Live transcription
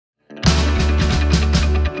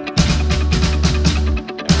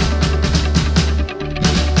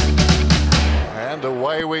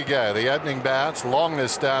we go. The opening bounce. Longer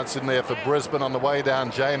starts in there for Brisbane on the way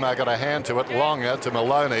down. Jamar got a hand to it. Longer to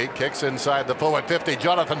Maloney. Kicks inside the forward 50.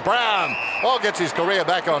 Jonathan Brown. Oh, gets his career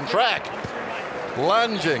back on track.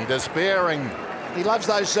 Lunging, despairing. He loves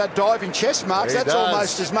those diving chest marks. That's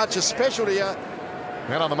almost as much a specialty.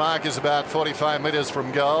 Man on the mark is about 45 metres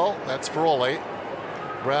from goal. That's Frawley.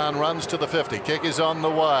 Brown runs to the 50. Kick is on the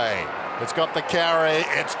way. It's got the carry.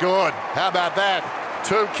 It's good. How about that?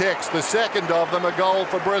 2 kicks. The second of them a goal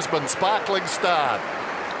for Brisbane. Sparkling start.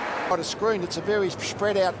 On a screen, it's a very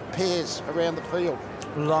spread out pairs around the field.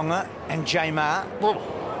 Longer and Jamar.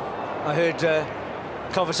 I heard a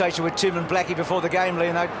conversation with Tim and Blackie before the game,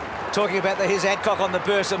 Leon, talking about his Adcock on the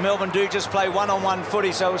burst that Melbourne do just play one-on-one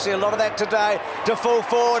footy, so we'll see a lot of that today to full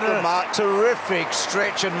forward. And a terrific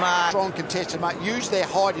stretch and mark. Strong contested mark. Use their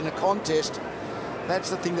height in a contest. That's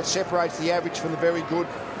the thing that separates the average from the very good.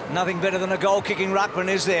 Nothing better than a goal-kicking ruckman,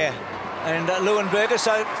 is there? And Leuenberger,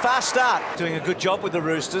 so fast start. Doing a good job with the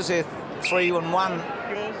Roosters. They're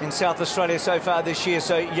 3-1 in South Australia so far this year.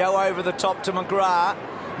 So Yo over the top to McGrath.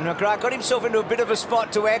 And McGrath got himself into a bit of a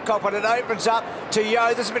spot to Adcock, but it opens up to Yo.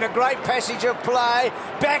 This has been a great passage of play.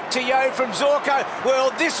 Back to Yo from Zorko.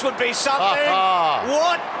 Well, this would be something.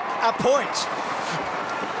 What a point.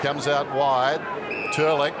 Comes out wide.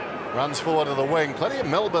 Turlick runs forward to the wing. Plenty of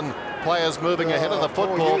Melbourne players moving ahead of the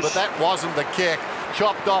football, but that wasn't the kick.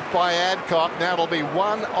 Chopped off by Adcock. Now it'll be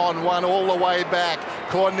one-on-one all the way back.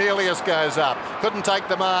 Cornelius goes up. Couldn't take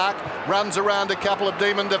the mark. Runs around a couple of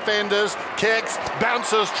Demon defenders. Kicks.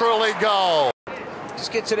 Bounces. Truly goal.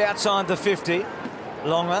 Just gets it outside the 50.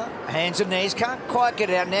 Longer. Hands and knees. Can't quite get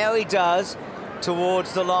it out. Now he does.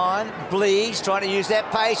 Towards the line. Blees trying to use that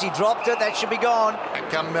pace. He dropped it. That should be gone. Back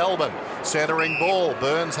come Melbourne. Centering ball.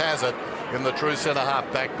 Burns has it in the true centre-half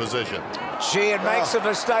back position. Sheehan makes a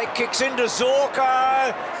mistake, kicks into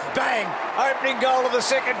Zorko. Bang! Opening goal of the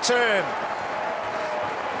second term.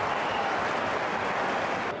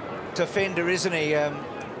 Defender, isn't he?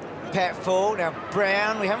 Pat Fall. Now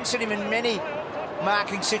Brown, we haven't seen him in many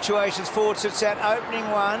marking situations forward since that opening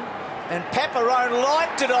one. And Paparone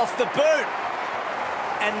liked it off the boot.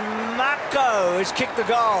 And Mako has kicked the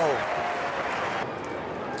goal.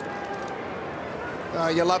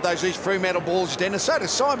 You love those East Fremantle balls, Dennis. So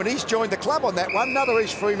does Simon. He's joined the club on that one. Another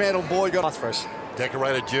East Fremantle boy got for us.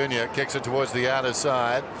 Decorated Junior kicks it towards the outer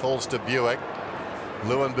side. Falls to Buick.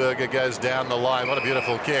 Leuenberger goes down the line. What a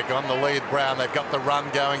beautiful kick on the lead. Brown. They've got the run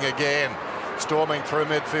going again. Storming through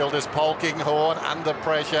midfield is Polkinghorne under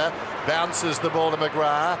pressure. Bounces the ball to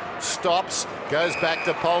McGrath. Stops. Goes back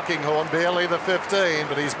to Polkinghorne. Barely the 15,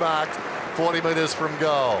 but he's marked 40 metres from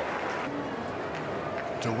goal.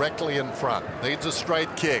 Directly in front. Needs a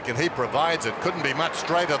straight kick, and he provides it. Couldn't be much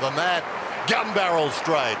straighter than that. Gun barrel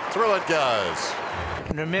straight. Through it goes.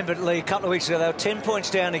 And remember, Lee, a couple of weeks ago, they were 10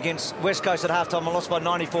 points down against West Coast at halftime and lost by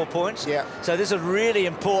 94 points. Yeah. So this is really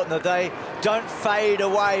important that they don't fade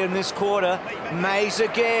away in this quarter. Mays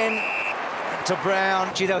again to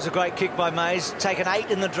Brown. Gee, that was a great kick by Mays. Taken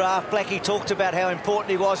 8 in the draft. Blackie talked about how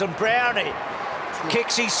important he was, and Brownie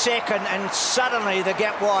kicks his second, and suddenly the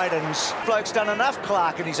gap widens. Bloke's done enough,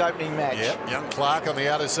 Clark, in his opening match. Yep, young Clark on the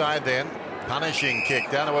outer side then. Punishing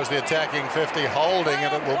kick down towards the attacking 50, holding,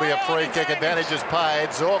 and it will be a free kick. Advantage is paid.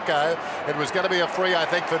 Zorko, it was going to be a free, I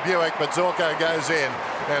think, for Buick, but Zorko goes in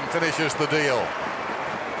and finishes the deal.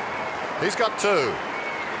 He's got 2.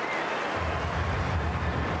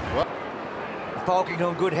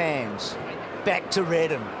 Polkinghorne, good hands. Back to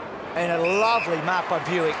Redden. And a lovely mark by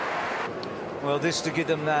Buick. Well, this to give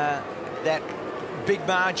them that big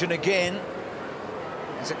margin again.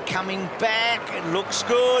 Is it coming back? It looks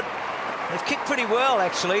good. They've kicked pretty well,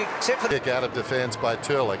 actually, except for the kick out of defence by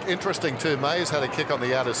Turlick. Interesting too, Mays had a kick on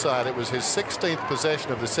the outer side. It was his 16th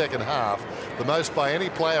possession of the second half, the most by any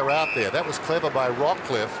player out there. That was clever by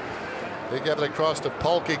Rockcliffe. He gave it across to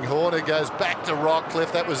Polkinghorne, who goes back to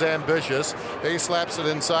Rockcliffe. That was ambitious. He slaps it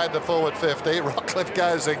inside the forward 50. Rockcliffe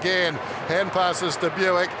goes again. Hand passes to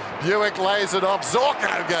Buick. Buick lays it off.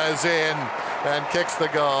 Zorko goes in and kicks the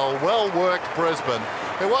goal. Well worked, Brisbane.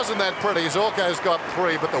 It wasn't that pretty. Zorko's got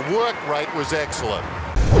 3, but the work rate was excellent.